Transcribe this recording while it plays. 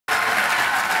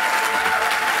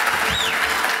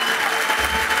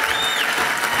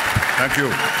Thank you.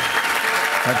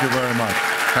 Thank you very much.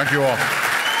 Thank you all.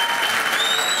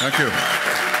 Thank you.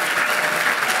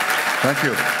 Thank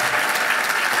you.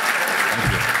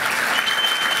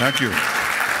 Thank you.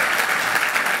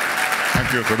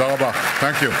 Thank you. Toda rabah.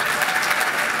 Thank you.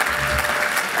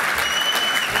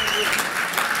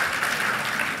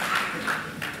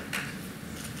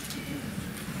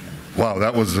 Wow,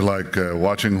 that was like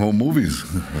watching home movies.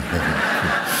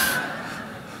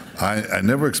 I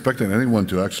never expected anyone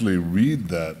to actually read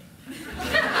that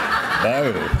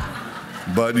bio,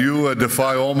 but you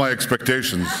defy all my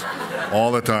expectations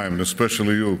all the time, and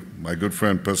especially you, my good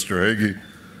friend Pastor Hagee,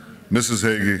 Mrs.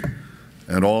 Hagee,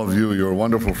 and all of you. You're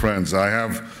wonderful friends. I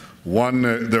have one,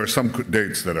 there are some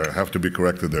dates that have to be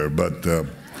corrected there, but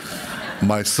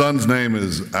my son's name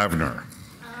is Avner.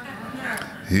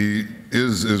 He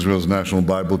is Israel's national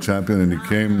Bible champion, and he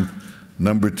came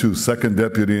number 2, second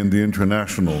deputy in the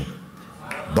international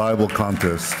Bible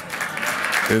contest.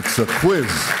 It's a quiz.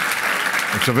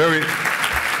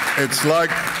 It's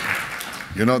like,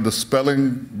 you know, the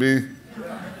spelling bee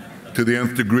to the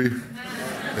nth degree.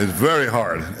 It's very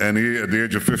hard. And he, at the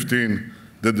age of 15,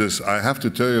 did this. I have to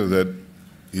tell you that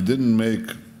he didn't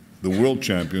make the world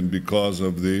champion because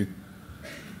of the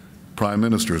Prime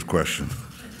Minister's question.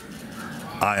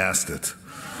 I asked it.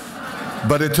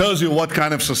 But it tells you what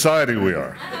kind of society we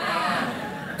are.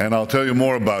 And I'll tell you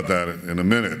more about that in a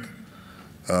minute.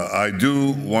 I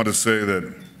do want to say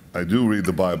that I do read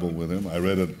the Bible with him. I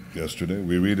read it yesterday.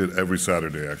 We read it every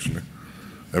Saturday, actually.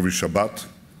 Every Shabbat.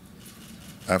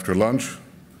 After lunch,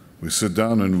 we sit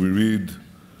down and we read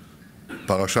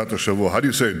Parashat HaShavua. How do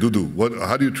you say it, Dudu?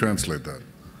 How do you translate that?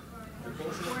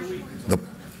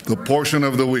 The portion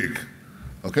of the week.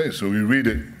 Okay, so we read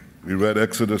it. We read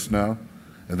Exodus now.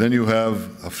 And then you have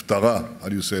Haftarah. How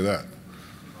do you say that?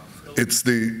 It's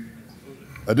the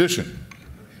addition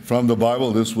from the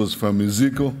Bible. This was from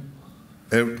Ezekiel.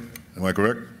 Am I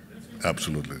correct?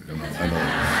 Absolutely. I know.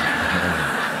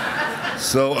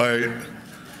 So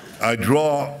I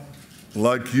draw,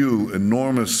 like you,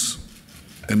 enormous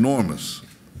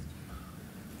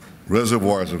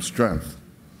reservoirs of strength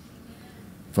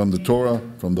from the Torah,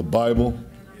 from the Bible.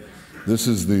 This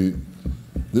is the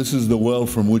well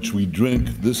from which we drink.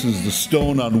 This is the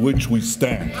stone on which we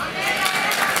stand.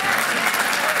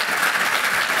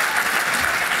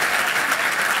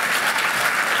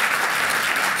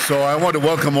 So I want to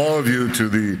welcome all of you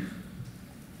to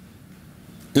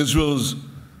Israel's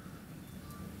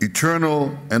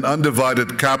eternal and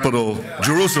undivided capital,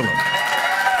 Jerusalem.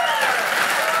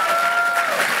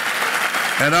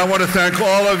 And I want to thank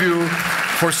all of you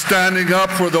for standing up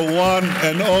for the one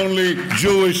and only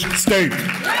Jewish state.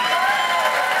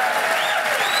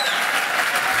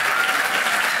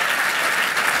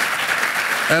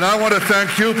 And I want to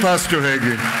thank you, Pastor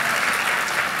Hagee.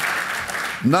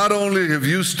 Not only have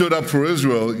you stood up for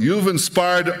Israel, you've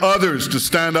inspired others to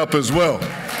stand up as well.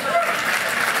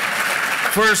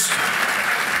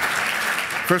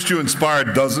 First you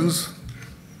inspired dozens,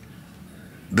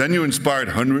 then you inspired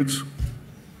hundreds,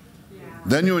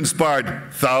 then you inspired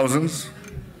thousands,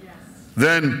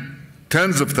 then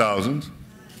tens of thousands,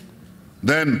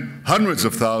 then hundreds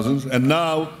of thousands, and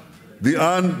now the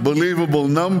unbelievable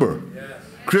number.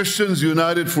 Christians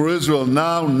United for Israel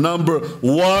now number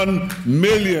 1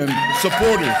 million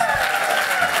supporters.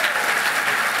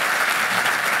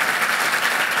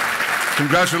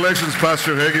 Congratulations,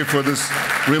 Pastor Hagee, for this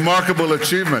remarkable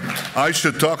achievement. I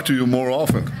should talk to you more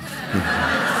often.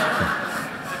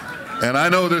 And I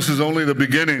know this is only the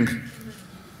beginning,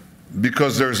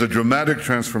 because there's a dramatic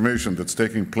transformation that's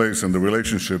taking place in the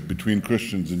relationship between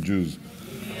Christians and Jews.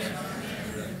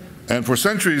 And for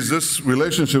centuries, this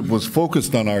relationship was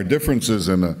focused on our differences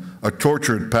and a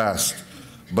tortured past.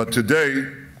 But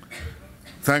today,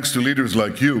 thanks to leaders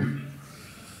like you,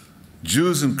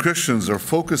 Jews and Christians are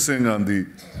focusing on the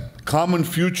common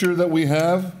future that we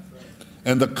have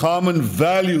and the common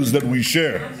values that we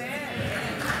share.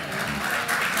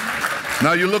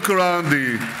 Now you look around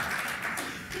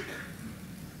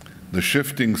the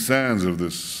shifting sands of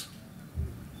this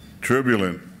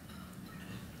turbulent,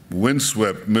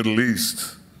 windswept Middle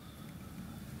East,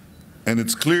 and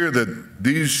it's clear that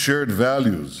these shared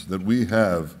values that we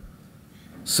have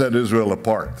set Israel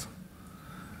apart.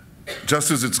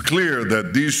 Just as it's clear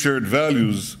that these shared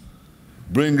values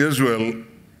bring Israel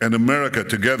and America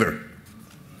together.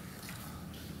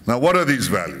 Now, what are these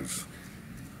values?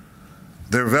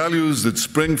 They're values that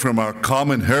spring from our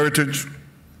common heritage,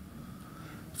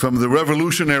 from the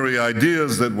revolutionary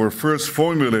ideas that were first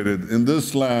formulated in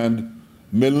this land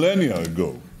millennia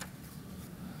ago.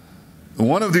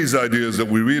 One of these ideas that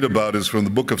we read about is from the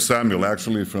book of Samuel,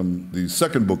 actually from the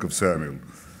second book of Samuel.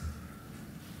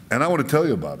 And I want to tell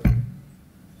you about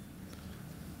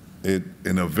it.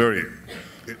 In a very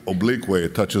oblique way,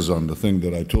 it touches on the thing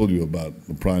that I told you about,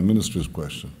 the Prime Minister's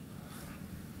question.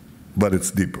 But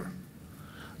it's deeper.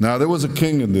 Now, there was a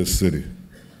king in this city.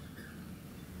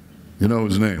 You know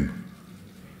his name?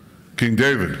 King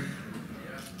David.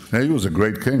 Now, he was a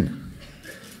great king.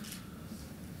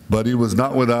 But he was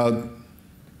not without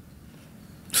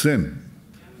sin.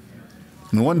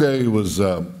 And one day he was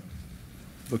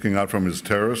looking out from his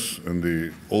terrace in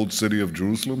the old city of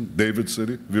Jerusalem, David's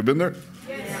city. Have you been there?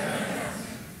 Yes.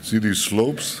 See these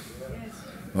slopes? Yes.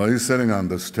 Well, he's sitting on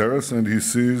this terrace and he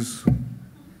sees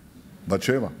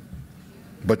Bathsheba.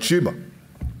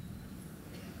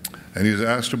 And he's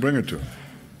asked to bring her to him.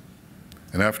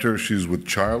 And after she's with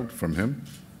child from him,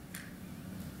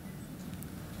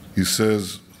 he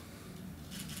says,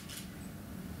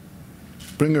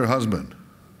 bring her husband.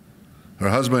 Her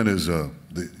husband is the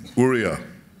Uriah,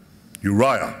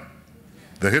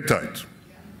 the Hittite,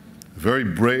 a very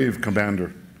brave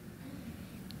commander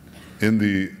in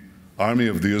the army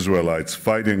of the Israelites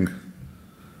fighting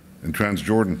in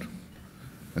Transjordan.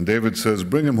 And David says,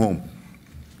 bring him home,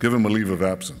 give him a leave of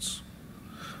absence.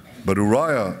 But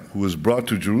Uriah, who is brought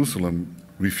to Jerusalem,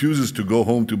 refuses to go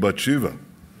home to Bathsheba.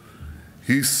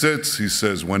 He sits, he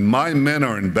says, when my men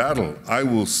are in battle, I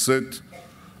will sleep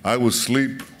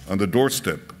on the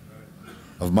doorstep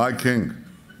of my king.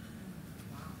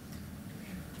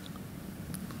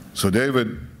 So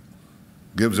David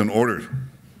gives an order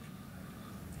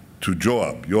to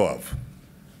Joab,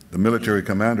 the military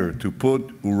commander, to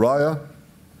put Uriah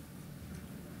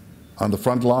on the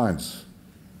front lines,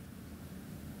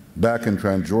 back in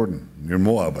Transjordan, near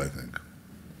Moab, I think.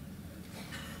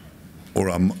 Or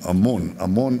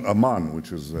Amman,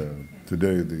 which is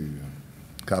today the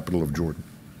capital of Jordan.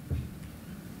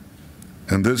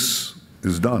 And this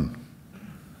is done.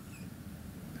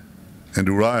 And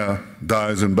Uriah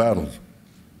dies in battle.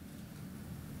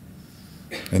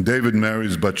 And David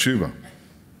marries Bathsheba.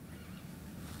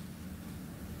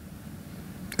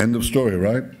 End of story,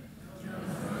 right?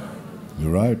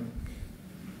 You're right.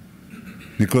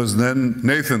 Because then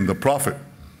Nathan, the prophet,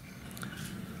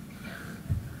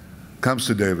 comes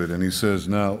to David and he says,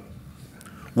 now,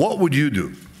 what would you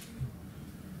do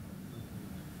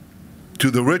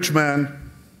to the rich man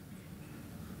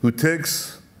who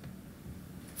takes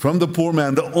from the poor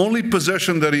man the only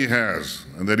possession that he has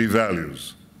and that he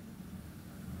values,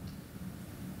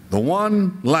 the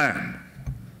one lamb?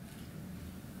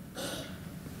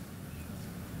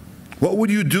 What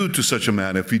would you do to such a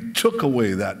man if he took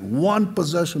away that one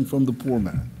possession from the poor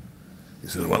man? He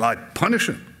says, well, I'd punish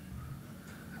him.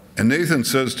 And Nathan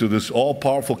says to this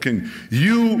all-powerful king,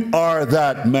 you are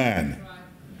that man.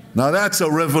 Now that's a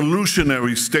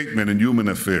revolutionary statement in human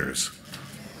affairs.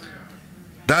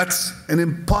 That's an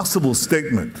impossible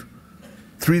statement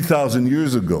 3,000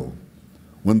 years ago,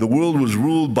 when the world was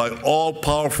ruled by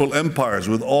all-powerful empires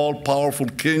with all-powerful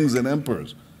kings and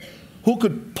emperors. Who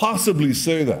could possibly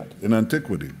say that in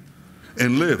antiquity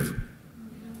and live?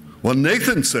 Well,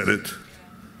 Nathan said it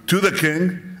to the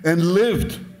king and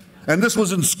lived. And this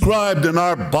was inscribed in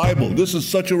our Bible. This is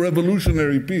such a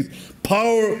revolutionary piece.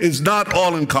 Power is not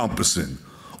all-encompassing.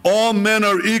 All men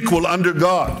are equal under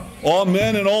God. All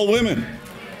men and all women.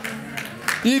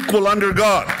 Equal under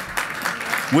God.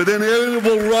 With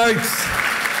inalienable rights.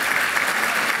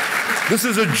 This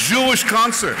is a Jewish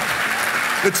concept.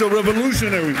 It's a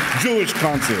revolutionary Jewish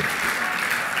concept.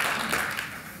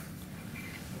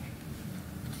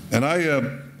 And I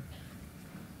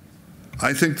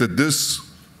think that this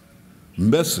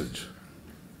message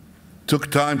took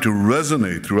time to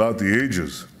resonate throughout the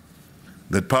ages,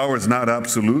 that power is not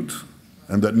absolute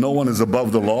and that no one is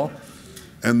above the law.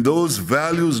 And those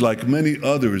values, like many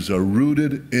others, are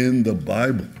rooted in the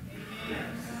Bible.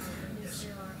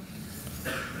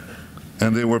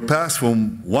 And they were passed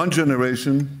from one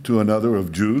generation to another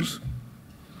of Jews.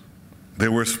 They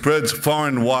were spread far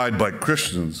and wide by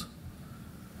Christians.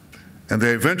 And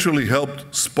they eventually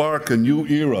helped spark a new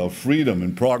era of freedom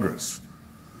and progress.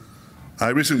 I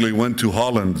recently went to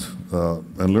Holland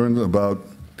and learned about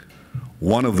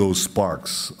one of those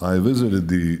sparks. I visited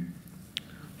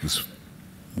this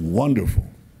wonderful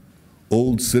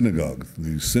old synagogue,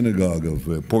 the synagogue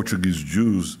of Portuguese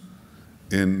Jews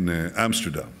in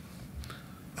Amsterdam.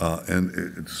 And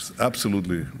it's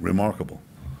absolutely remarkable.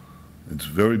 It's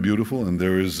very beautiful, and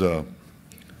there's a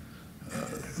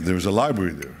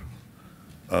library there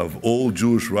of old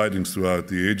Jewish writings throughout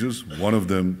the ages. One of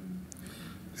them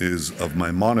is of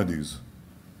Maimonides,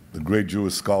 the great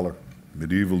Jewish scholar,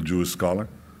 medieval Jewish scholar.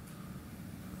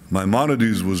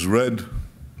 Maimonides was read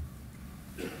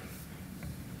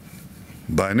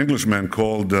by an Englishman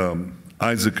called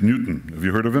Isaac Newton. Have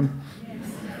you heard of him?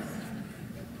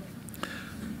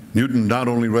 Newton not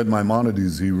only read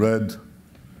Maimonides, he read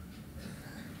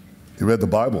the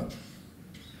Bible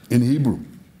in Hebrew.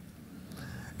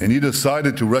 And he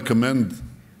decided to recommend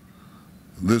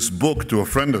this book to a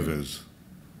friend of his.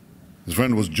 His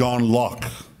friend was John Locke,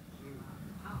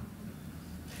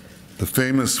 the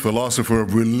famous philosopher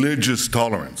of religious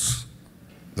tolerance,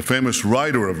 the famous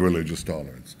writer of religious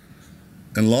tolerance.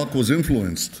 And Locke was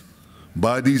influenced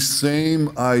by these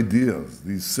same ideas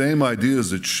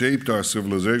that shaped our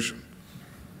civilization,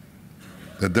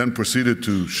 that then proceeded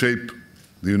to shape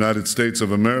the United States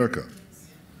of America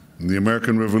and the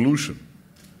American Revolution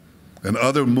and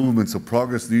other movements of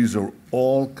progress. These are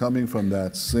all coming from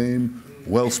that same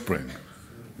wellspring,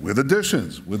 with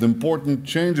additions, with important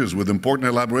changes, with important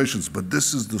elaborations, but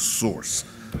this is the source.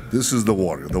 This is the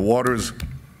water. The waters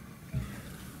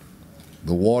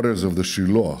of the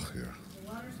Shiloh here.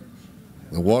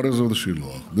 The waters of the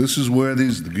Shiloh. This is where the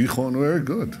Gichon, very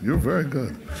good. You're very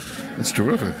good. It's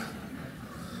terrific.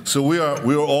 So we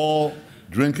are all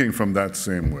drinking from that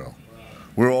same well.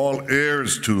 We're all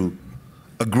heirs to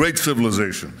a great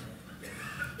civilization.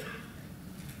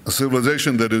 A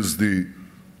civilization that is the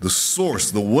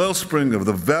source, the wellspring of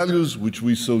the values which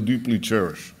we so deeply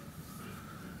cherish.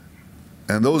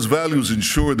 And those values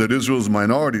ensure that Israel's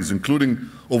minorities, including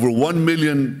over 1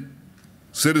 million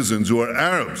citizens who are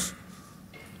Arabs,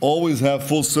 always have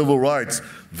full civil rights,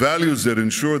 values that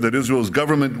ensure that Israel's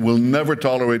government will never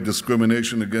tolerate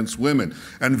discrimination against women,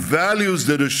 and values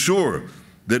that assure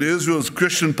that Israel's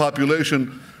Christian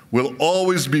population will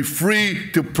always be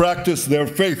free to practice their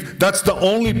faith. That's the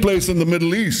only place in the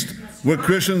Middle East where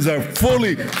Christians are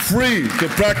fully free to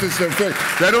practice their faith.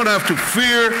 They don't have to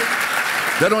fear,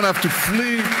 they don't have to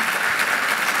flee.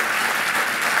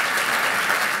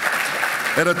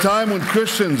 At a time when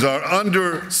Christians are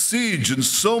under siege in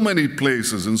so many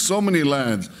places, in so many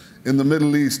lands in the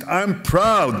Middle East, I'm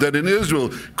proud that in Israel,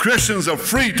 Christians are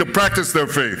free to practice their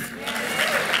faith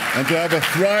and to have a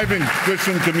thriving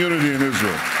Christian community in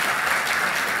Israel.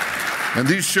 And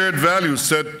these shared values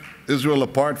set Israel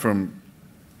apart from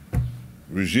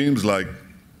regimes like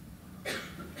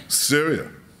Syria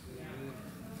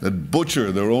that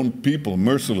butcher their own people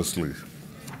mercilessly,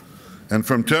 and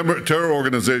from terror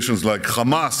organizations like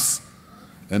Hamas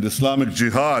and Islamic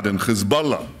Jihad and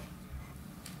Hezbollah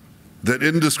that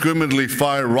indiscriminately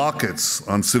fire rockets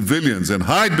on civilians and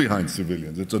hide behind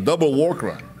civilians. It's a double war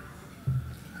crime.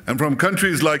 And from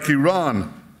countries like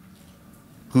Iran,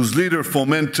 whose leaders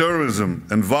foment terrorism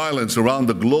and violence around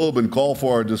the globe and call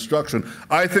for our destruction.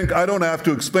 I think I don't have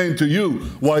to explain to you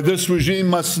why this regime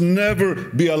must never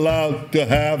be allowed to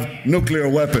have nuclear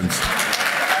weapons.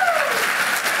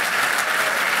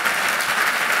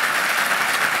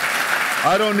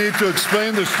 I don't need to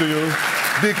explain this to you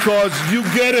because you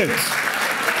get it.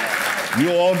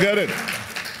 You all get it.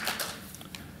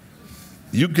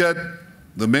 You get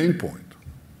the main point,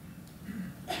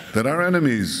 that our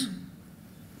enemies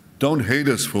don't hate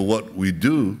us for what we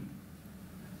do,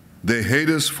 they hate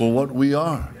us for what we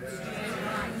are.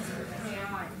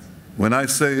 When I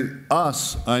say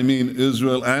us, I mean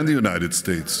Israel and the United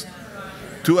States.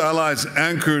 Two allies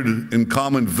anchored in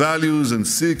common values and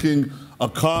seeking a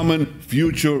common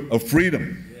future of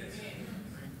freedom.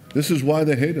 This is why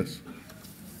they hate us.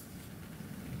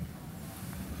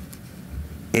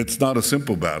 It's not a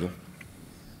simple battle.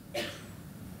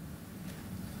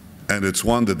 And it's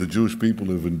one that the Jewish people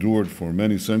have endured for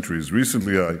many centuries.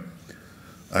 Recently,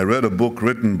 I read a book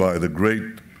written by the great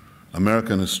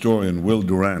American historian Will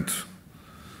Durant.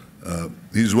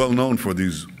 He's well known for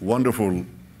these wonderful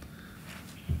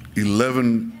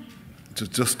 11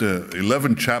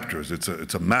 chapters.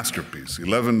 It's a masterpiece,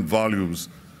 11 volumes,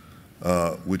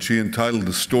 which he entitled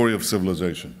The Story of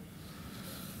Civilization.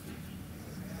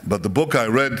 But the book I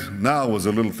read now was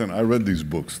a little thin. I read these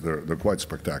books. They're quite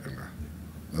spectacular.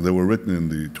 They were written in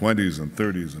the 20s and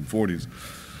 30s and 40s,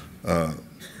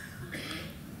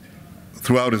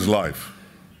 throughout his life.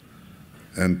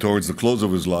 And towards the close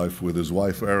of his life with his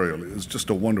wife Ariel. He was just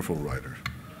a wonderful writer.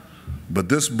 But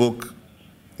this book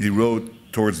he wrote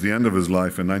towards the end of his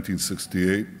life in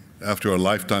 1968, after a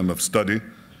lifetime of study.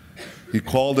 He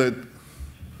called it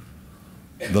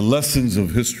The Lessons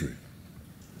of History.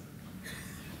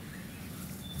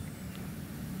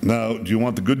 Now, do you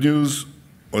want the good news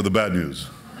or the bad news?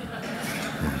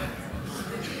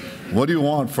 What do you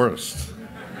want first?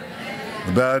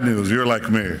 The bad news, you're like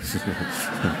me.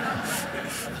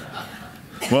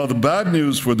 Well, the bad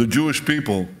news for the Jewish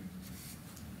people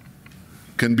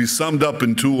can be summed up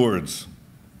in 2 words.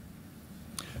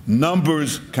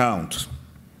 Numbers count.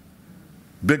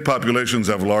 Big populations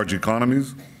have large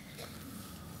economies.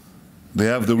 They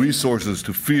have the resources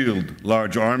to field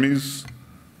large armies.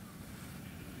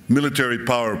 Military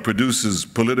power produces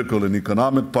political and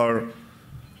economic power,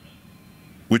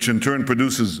 which in turn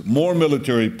produces more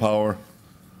military power.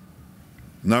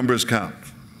 Numbers count.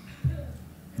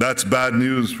 That's bad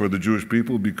news for the Jewish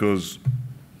people because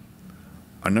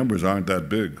our numbers aren't that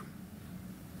big.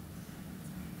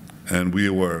 And we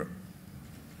were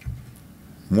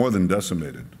more than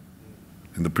decimated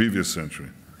in the previous century.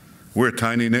 We're a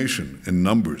tiny nation in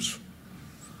numbers.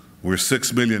 We're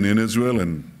 6 million in Israel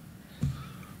and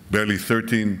barely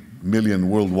 13 million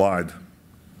worldwide.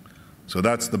 So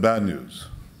that's the bad news.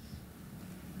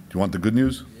 Do you want the good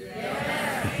news?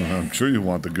 Yeah. I'm sure you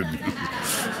want the good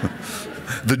news.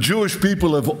 The Jewish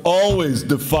people have always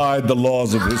defied the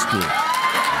laws of history.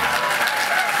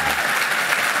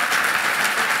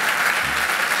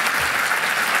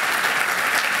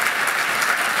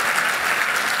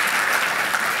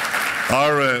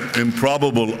 Our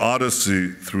improbable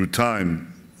odyssey through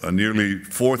time, a nearly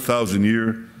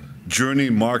 4,000-year journey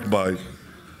marked by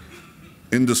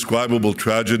indescribable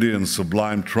tragedy and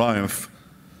sublime triumph,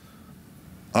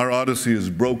 our odyssey has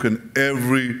broken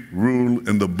every rule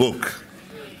in the book.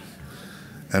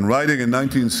 And writing in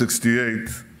 1968,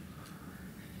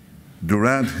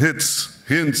 Durant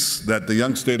hints that the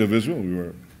young state of Israel, we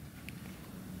were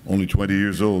only 20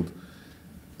 years old,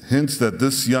 hints that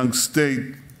this young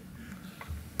state,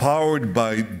 powered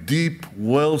by deep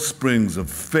well springs of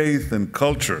faith and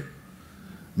culture,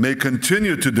 may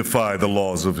continue to defy the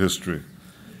laws of history.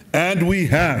 And we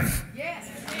have. Yes.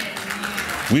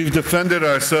 We've defended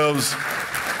ourselves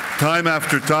time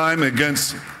after time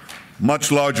against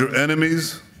much larger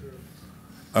enemies.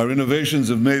 Our innovations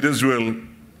have made Israel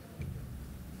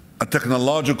a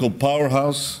technological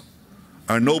powerhouse.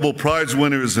 Our Nobel Prize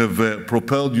winners have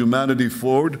propelled humanity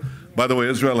forward. By the way,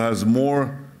 Israel has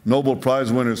more Nobel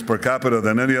Prize winners per capita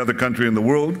than any other country in the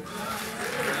world.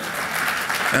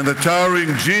 And the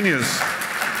towering genius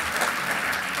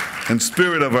and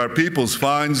spirit of our peoples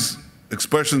finds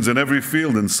expressions in every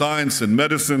field, in science, in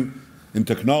medicine, in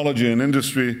technology, in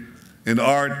industry, in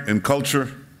art, in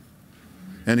culture.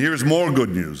 And here's more good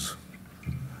news.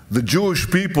 The Jewish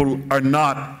people are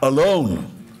not alone.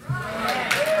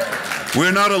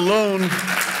 We're not alone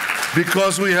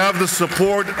because we have the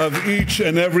support of each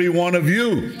and every one of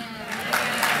you.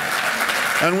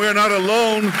 And we're not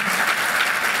alone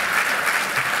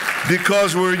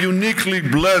because we're uniquely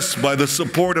blessed by the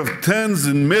support of tens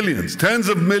of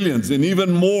millions, and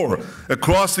even more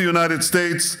across the United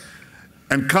States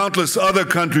and countless other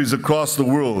countries across the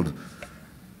world.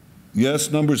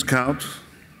 Yes, numbers count,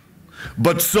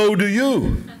 but so do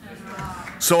you.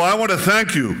 So I want to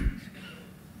thank you,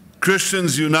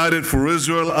 Christians United for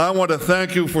Israel. I want to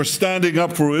thank you for standing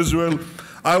up for Israel.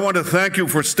 I want to thank you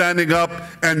for standing up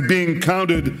and being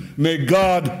counted. May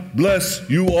God bless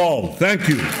you all. Thank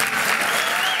you.